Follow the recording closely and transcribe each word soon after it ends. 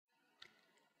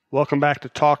Welcome back to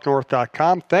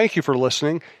TalkNorth.com. Thank you for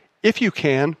listening. If you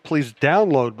can, please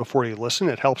download before you listen.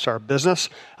 It helps our business.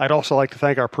 I'd also like to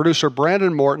thank our producer,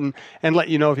 Brandon Morton, and let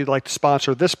you know if you'd like to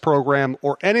sponsor this program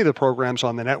or any of the programs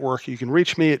on the network, you can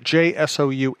reach me at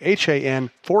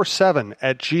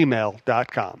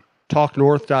jsouhan47@gmail.com.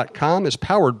 TalkNorth.com is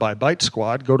powered by Bite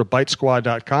Squad. Go to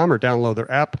bitesquad.com or download their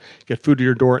app. Get food to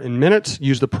your door in minutes.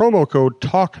 Use the promo code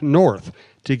TalkNorth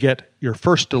to get your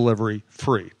first delivery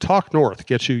free. Talk North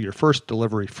gets you your first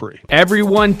delivery free.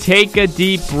 Everyone take a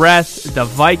deep breath. The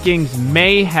Vikings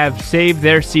may have saved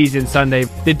their season Sunday.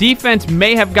 The defense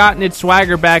may have gotten its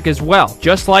swagger back as well.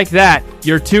 Just like that,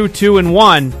 you're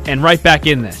 2-2-1 and right back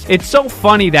in this. It's so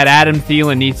funny that Adam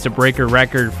Thielen needs to break a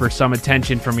record for some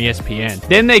attention from ESPN.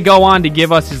 Then they go on to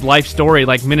give us his life story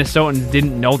like Minnesotans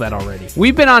didn't know that already.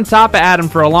 We've been on top of Adam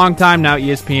for a long time now,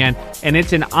 ESPN, and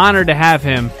it's an honor to have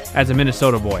him as a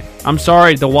Minnesota boy. I'm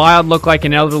sorry, the Wild look like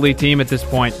an elderly team at this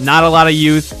point. Not a lot of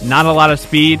youth, not a lot of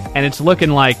speed, and it's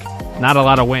looking like not a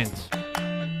lot of wins.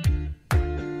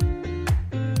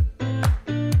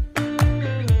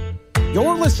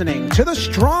 You're listening to the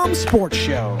Strom Sports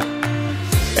Show.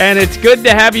 And it's good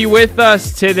to have you with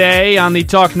us today on the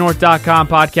TalkNorth.com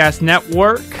podcast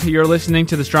network. You're listening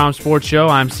to the Strom Sports Show.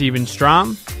 I'm Steven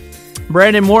Strom.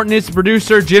 Brandon Morton is the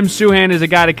producer. Jim Suhan is a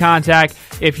guy to contact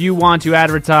if you want to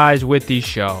advertise with the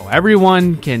show.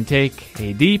 Everyone can take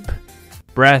a deep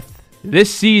breath.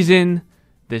 This season,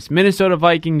 this Minnesota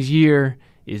Vikings year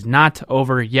is not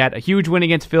over yet. A huge win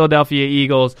against Philadelphia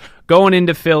Eagles. Going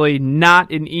into Philly,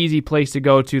 not an easy place to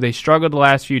go to. They struggled the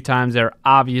last few times there.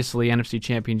 Obviously, NFC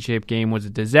Championship game was a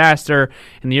disaster.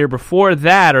 And the year before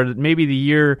that, or maybe the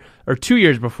year or 2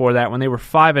 years before that, when they were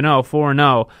 5-0,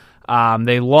 4-0,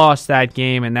 they lost that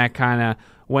game, and that kind of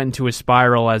went into a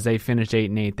spiral as they finished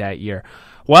 8-8 that year.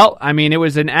 Well, I mean, it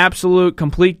was an absolute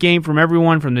complete game from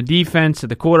everyone, from the defense to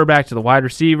the quarterback to the wide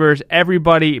receivers.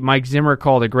 Everybody, Mike Zimmer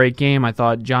called a great game. I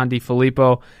thought John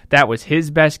DeFilippo, that was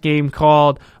his best game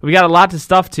called. We got a lot to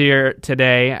stuff here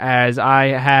today, as I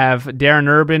have Darren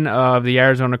Urban of the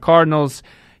Arizona Cardinals.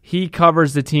 He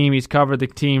covers the team. He's covered the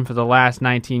team for the last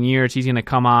 19 years. He's going to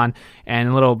come on and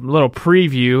a little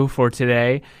preview for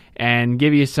today and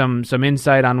give you some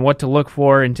insight on what to look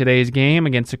for in today's game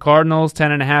against the Cardinals,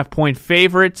 10.5-point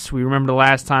favorites. We remember the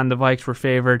last time the Vikes were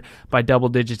favored by double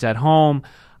digits at home.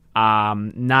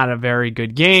 Not a very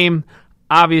good game.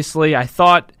 Obviously, I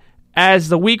thought as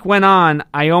the week went on,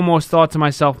 I almost thought to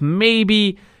myself,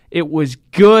 maybe it was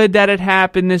good that it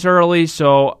happened this early,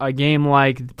 so a game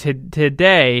like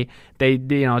today,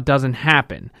 it doesn't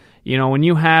happen. When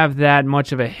you have that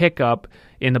much of a hiccup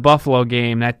in the Buffalo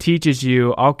game, that teaches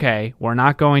you, okay, we're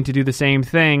not going to do the same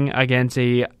thing against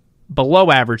a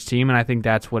below-average team, and I think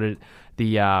that's what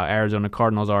the Arizona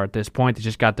Cardinals are at this point. They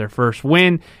just got their first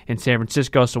win in San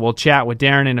Francisco, so we'll chat with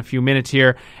Darren in a few minutes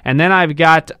here. And then I've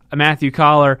got Matthew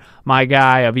Coller, my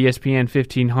guy of ESPN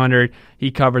 1500. He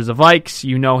covers the Vikes.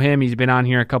 You know him. He's been on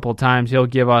here a couple of times. He'll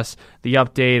give us the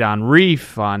update on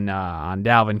Reef, on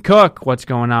Dalvin Cook, what's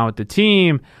going on with the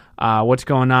team, what's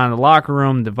going on in the locker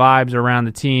room, the vibes around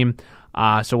the team.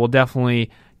 So we'll definitely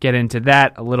get into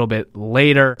that a little bit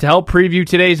later. To help preview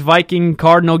today's Viking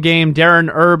Cardinal game, Darren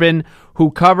Urban, who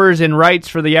covers and writes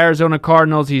for the Arizona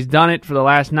Cardinals. He's done it for the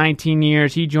last 19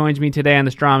 years. He joins me today on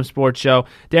the Strom Sports Show.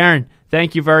 Darren,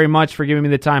 thank you very much for giving me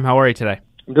the time. How are you today?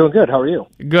 I'm doing good. How are you?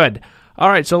 Good. All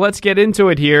right, so let's get into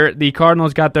it here. The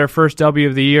Cardinals got their first W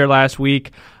of the year last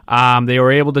week. They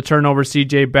were able to turn over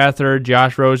C.J. Beathard.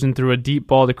 Josh Rosen threw a deep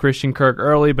ball to Christian Kirk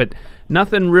early, but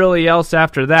nothing really else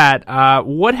after that.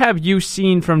 What have you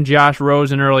seen from Josh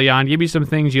Rosen early on? Give me some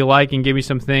things you like and give me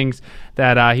some things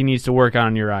that he needs to work on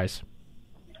in your eyes.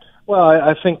 Well,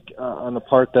 I think on the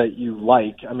part that you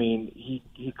like, I mean,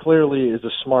 he clearly is a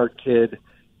smart kid.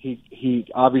 He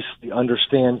obviously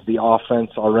understands the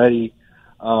offense already.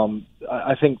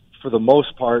 I think for the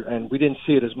most part, and we didn't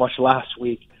see it as much last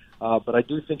week, but I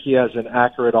do think he has an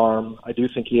accurate arm. I do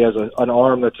think he has an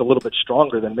arm that's a little bit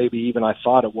stronger than maybe even I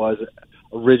thought it was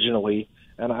originally.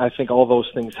 And I think all those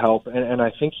things help. And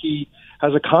I think he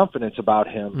has a confidence about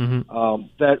him,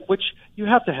 that which you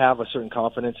have to have a certain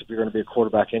confidence if you're going to be a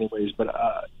quarterback anyways. But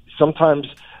sometimes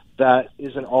that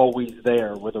isn't always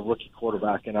there with a rookie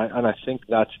quarterback, and I think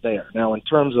that's there. Now, in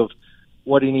terms of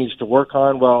what he needs to work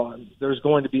on, well, there's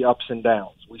going to be ups and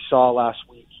downs. We saw last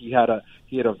week he had a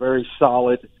very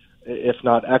solid, if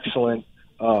not excellent,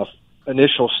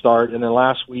 initial start, and then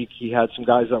last week he had some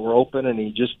guys that were open, and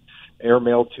he just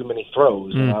airmailed too many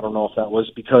throws. And I don't know if that was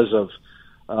because of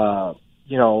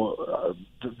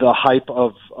the hype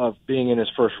of being in his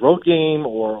first road game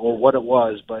or what it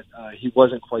was, but he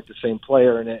wasn't quite the same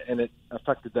player, and it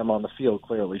affected them on the field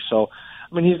clearly. So,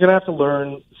 I mean, he's going to have to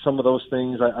learn some of those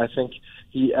things. I think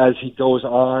as he goes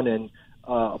on and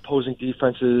opposing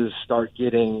defenses start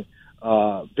getting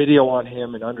video on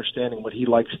him and understanding what he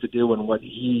likes to do and what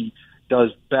he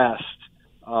does best,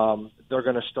 they're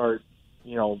going to start,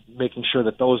 making sure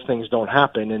that those things don't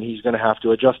happen, and he's going to have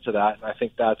to adjust to that. And I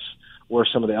think that's where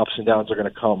some of the ups and downs are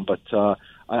going to come. But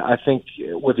I think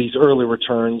with these early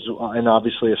returns and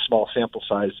obviously a small sample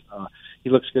size, he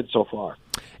looks good so far.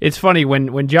 It's funny,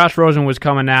 when Josh Rosen was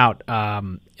coming out,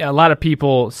 a lot of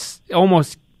people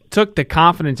almost took the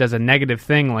confidence as a negative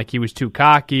thing, like he was too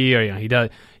cocky, or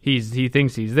he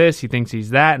thinks he's this, he thinks he's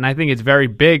that, and I think it's very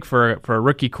big for a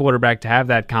rookie quarterback to have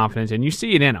that confidence, and you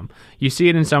see it in him. You see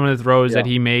it in some of the throws that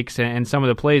he makes and some of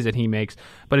the plays that he makes.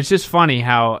 But it's just funny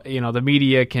how the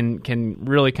media can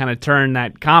really kind of turn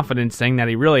that confidence thing that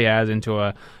he really has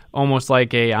into almost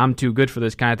like I'm too good for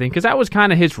this kind of thing, because that was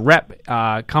kind of his rep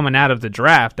coming out of the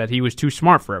draft, that he was too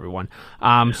smart for everyone.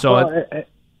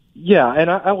 Yeah, and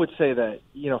I would say that,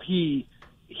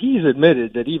 he's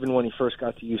admitted that even when he first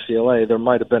got to UCLA, there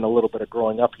might have been a little bit of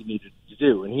growing up he needed to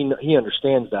do, and he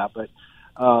understands that. But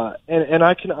and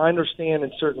I understand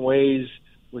in certain ways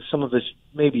with some of his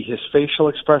facial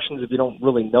expressions, if you don't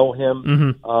really know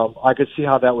him, I could see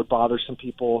how that would bother some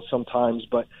people sometimes.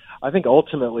 But I think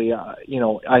ultimately,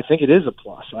 I think it is a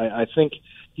plus. I think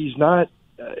he's not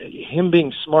him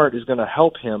being smart is going to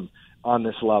help him on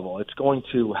this level. It's going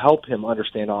to help him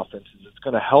understand offenses. It's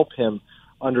going to help him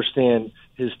understand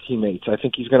his teammates. I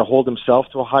think he's going to hold himself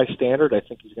to a high standard. I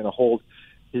think he's going to hold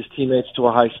his teammates to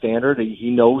a high standard. He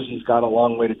knows he's got a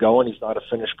long way to go and he's not a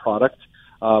finished product.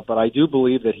 But I do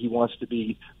believe that he wants to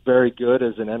be very good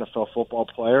as an NFL football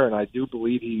player, and I do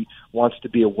believe he wants to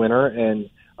be a winner. And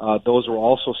those were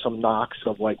also some knocks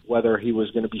of like whether he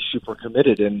was going to be super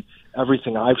committed. And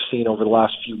everything I've seen over the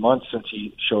last few months since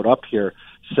he showed up here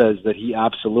says that he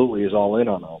absolutely is all in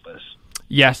on all this.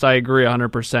 Yes, I agree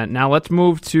 100%. Now let's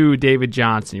move to David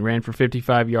Johnson. He ran for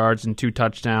 55 yards and 2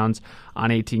 touchdowns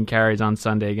on 18 carries on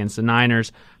Sunday against the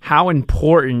Niners. How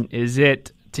important is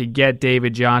it to get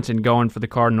David Johnson going for the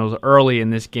Cardinals early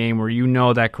in this game where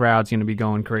that crowd's going to be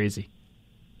going crazy?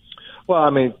 Well,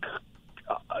 I mean,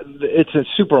 it's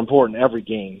super important every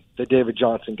game that David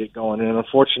Johnson get going. And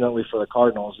unfortunately for the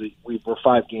Cardinals, we're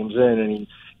 5 games in, and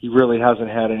he really hasn't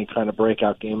had any kind of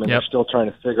breakout game, and they're still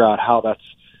trying to figure out how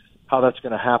that's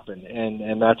going to happen.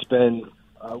 And that's been,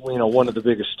 one of the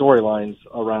biggest storylines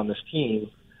around this team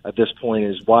at this point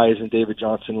is why isn't David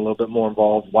Johnson a little bit more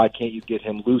involved? Why can't you get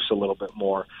him loose a little bit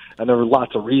more? And there were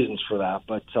lots of reasons for that.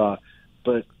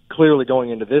 But clearly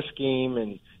going into this game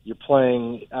and you're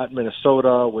playing at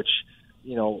Minnesota, which,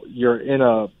 you're in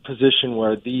a position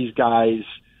where these guys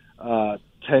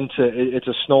it's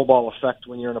a snowball effect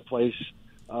when you're in a place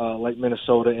like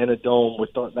Minnesota in a dome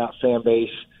with that fan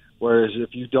base. Whereas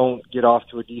if you don't get off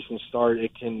to a decent start,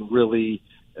 it can really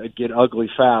get ugly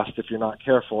fast if you're not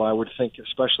careful, I would think,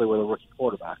 especially with a rookie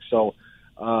quarterback. So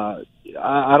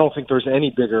I don't think there's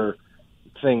any bigger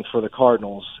thing for the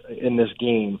Cardinals in this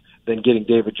game than getting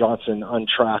David Johnson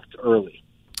untracked early.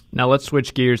 Now let's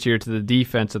switch gears here to the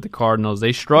defense of the Cardinals.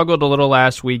 They struggled a little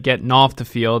last week getting off the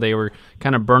field. They were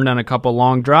kind of burned on a couple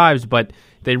long drives, but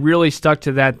they really stuck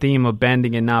to that theme of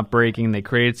bending and not breaking. They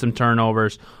created some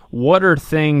turnovers. What are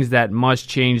things that must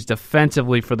change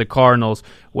defensively for the Cardinals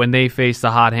when they face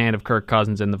the hot hand of Kirk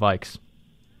Cousins and the Vikes?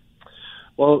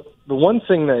 Well, the one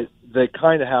thing that they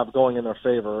kind of have going in their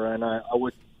favor, and I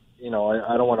would, I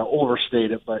don't want to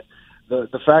overstate it, but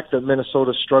the fact that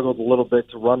Minnesota struggled a little bit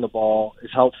to run the ball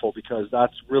is helpful because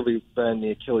that's really been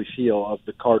the Achilles heel of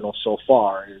the Cardinals so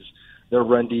far is their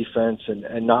run defense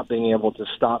and not being able to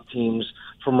stop teams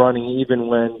from running even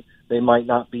when they might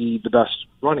not be the best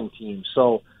running team.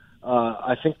 So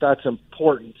I think that's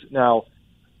important. Now,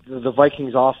 the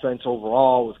Vikings offense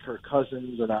overall with Kirk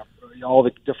Cousins and all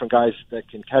the different guys that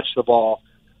can catch the ball,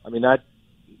 I mean,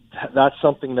 that's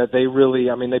something that they really,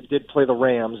 they did play the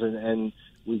Rams and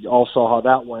we all saw how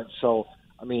that went. So,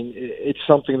 it's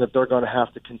something that they're going to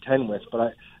have to contend with.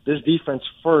 But this defense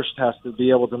first has to be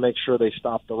able to make sure they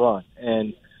stop the run.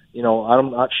 And,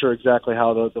 I'm not sure exactly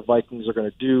how the Vikings are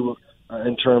going to do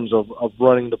in terms of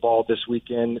running the ball this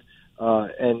weekend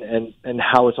and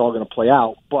how it's all going to play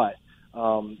out. But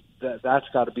that's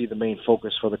got to be the main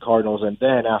focus for the Cardinals. And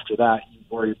then after that, you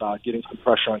worry about getting some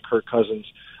pressure on Kirk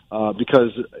Cousins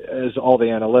because as all the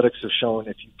analytics have shown,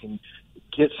 if you can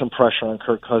get some pressure on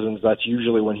Kirk Cousins, that's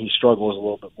usually when he struggles a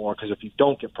little bit more because if you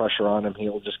don't get pressure on him,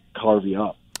 he'll just carve you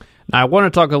up. Now, I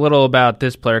want to talk a little about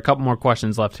this player. A couple more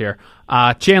questions left here.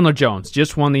 Chandler Jones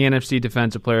just won the NFC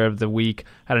Defensive Player of the Week,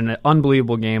 had an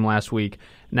unbelievable game last week.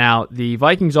 Now, the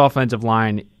Vikings offensive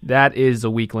line, that is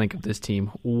the weak link of this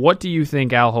team. What do you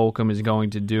think Al Holcomb is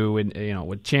going to do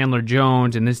with Chandler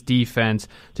Jones and this defense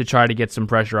to try to get some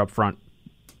pressure up front?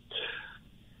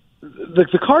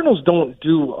 The Cardinals don't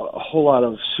do a whole lot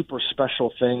of super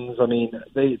special things. I mean,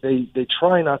 they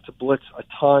try not to blitz a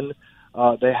ton.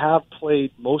 They have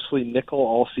played mostly nickel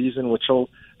all season, which will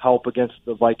help against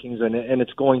the Vikings, and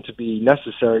it's going to be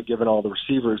necessary given all the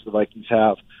receivers the Vikings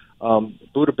have.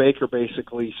 Budda Baker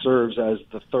basically serves as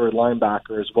the third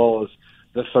linebacker as well as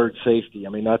the third safety.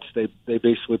 I mean, they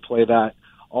basically play that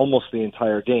almost the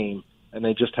entire game, and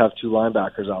they just have two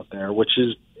linebackers out there, which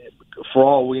is, for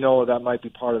all we know, that might be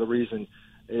part of the reason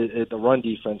the run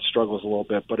defense struggles a little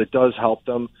bit, but it does help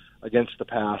them against the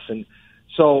pass. And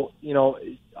so,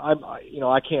 I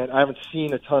haven't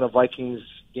seen a ton of Vikings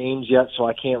games yet, so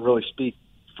I can't really speak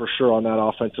for sure on that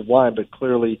offensive line, but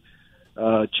clearly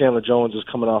Chandler Jones is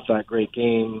coming off that great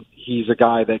game. He's a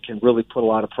guy that can really put a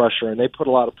lot of pressure, and they put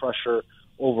a lot of pressure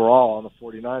overall on the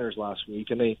 49ers last week.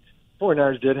 And the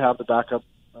 49ers did have the backup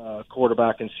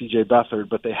quarterback in C.J. Beathard,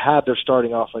 but they had their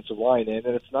starting offensive line in,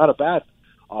 and it's not a bad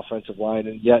offensive line,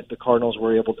 and yet the Cardinals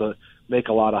were able to make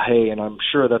a lot of hay, and I'm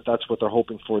sure that that's what they're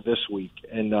hoping for this week,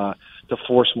 and to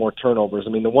force more turnovers. I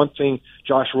mean, the one thing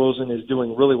Josh Rosen is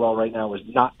doing really well right now is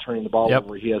not turning the ball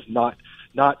over. He has not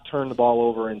turned the ball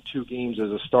over in 2 games as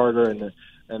a starter, and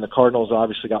the Cardinals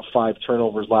obviously got 5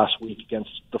 turnovers last week against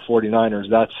the 49ers.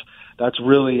 That's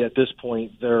really, at this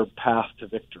point, their path to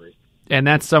victory. And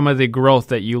that's some of the growth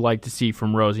that you like to see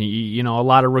from Rosen. A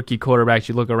lot of rookie quarterbacks,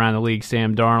 you look around the league,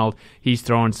 Sam Darnold, he's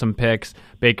throwing some picks.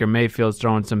 Baker Mayfield's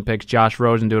throwing some picks. Josh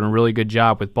Rosen doing a really good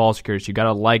job with ball security. You got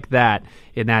to like that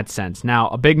in that sense. Now,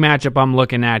 a big matchup I'm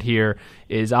looking at here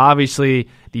is obviously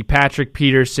the Patrick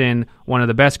Peterson, one of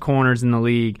the best corners in the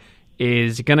league,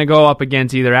 is going to go up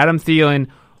against either Adam Thielen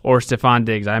or Stephon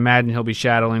Diggs. I imagine he'll be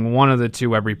shadowing one of the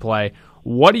two every play.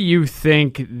 What do you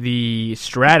think the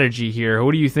strategy here?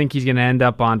 Who do you think he's going to end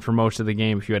up on for most of the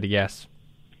game, if you had to guess?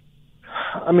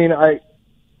 I mean,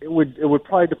 it would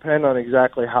probably depend on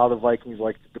exactly how the Vikings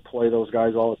like to deploy those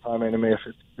guys all the time. I mean, if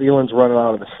Thielen's running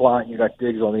out of the slot and you got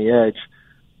Diggs on the edge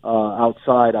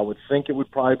outside, I would think it would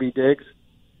probably be Diggs,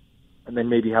 and then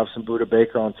maybe have some Budda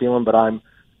Baker on Thielen. But I'm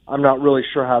not really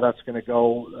sure how that's going to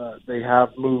go. They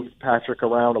have moved Patrick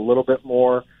around a little bit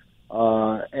more.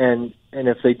 And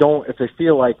if they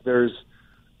feel like there's,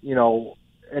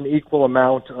 an equal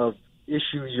amount of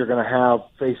issues you're going to have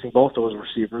facing both those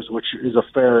receivers, which is a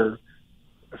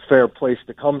fair place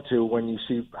to come to when you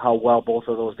see how well both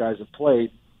of those guys have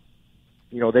played,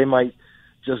 they might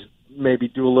just maybe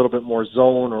do a little bit more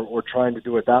zone or trying to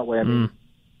do it that way. I mean,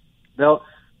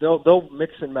 they'll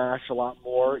mix and mash a lot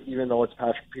more, even though it's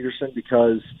Patrick Peterson,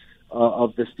 because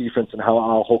of this defense and how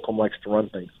Al Holcomb likes to run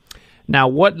things. Now,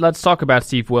 let's talk about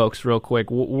Steve Wilks real quick.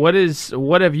 What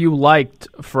have you liked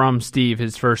from Steve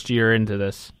his first year into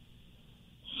this?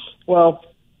 Well,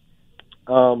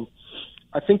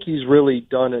 I think he's really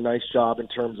done a nice job in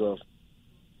terms of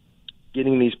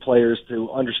getting these players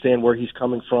to understand where he's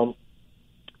coming from.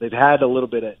 They've had a little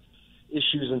bit of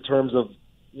issues in terms of,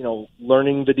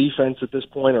 learning the defense at this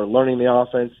point or learning the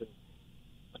offense.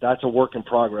 That's a work in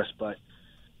progress, but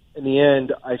in the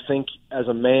end, I think as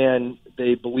a man,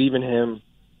 they believe in him,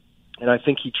 and I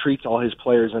think he treats all his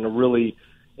players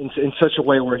in such a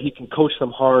way where he can coach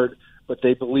them hard, but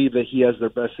they believe that he has their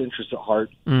best interests at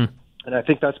heart. And I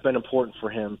think that's been important for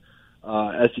him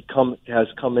as he has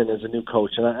come in as a new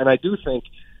coach. And I do think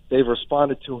they've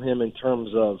responded to him in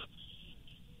terms of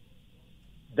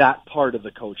that part of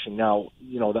the coaching. Now,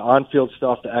 the on-field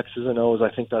stuff, the X's and O's,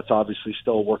 I think that's obviously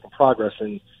still a work in progress,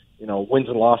 and wins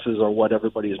and losses are what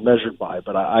everybody is measured by.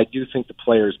 But I do think the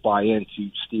players buy into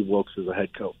Steve Wilks as a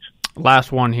head coach.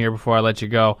 Last one here before I let you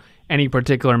go. Any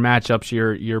particular matchups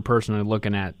you're personally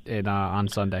looking at on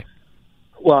Sunday?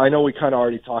 Well, I know we kind of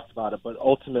already talked about it, but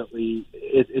ultimately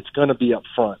it's going to be up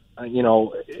front.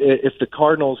 If the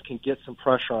Cardinals can get some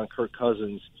pressure on Kirk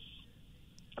Cousins,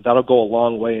 that'll go a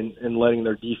long way in letting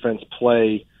their defense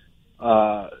play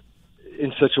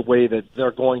in such a way that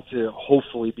they're going to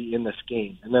hopefully be in this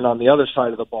game. And then on the other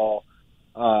side of the ball,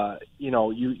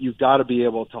 you've got to be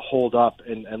able to hold up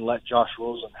and let Josh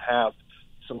Rosen have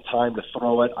some time to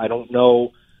throw it. I don't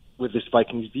know with this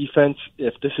Vikings defense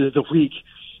if this is the week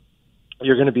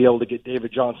you're going to be able to get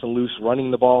David Johnson loose running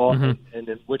the ball, and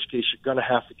in which case you're going to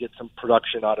have to get some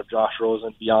production out of Josh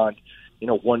Rosen beyond,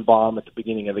 one bomb at the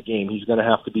beginning of the game. He's going to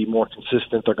have to be more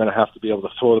consistent. They're going to have to be able to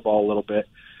throw the ball a little bit.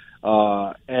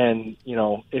 And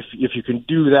if you can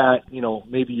do that,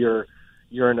 maybe you're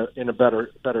in a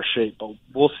better shape. But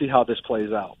we'll see how this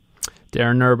plays out.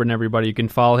 Darren Urban, everybody. You can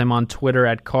follow him on Twitter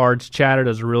at Cards Chatter.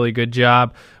 Does a really good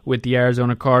job with the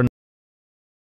Arizona Cardinals.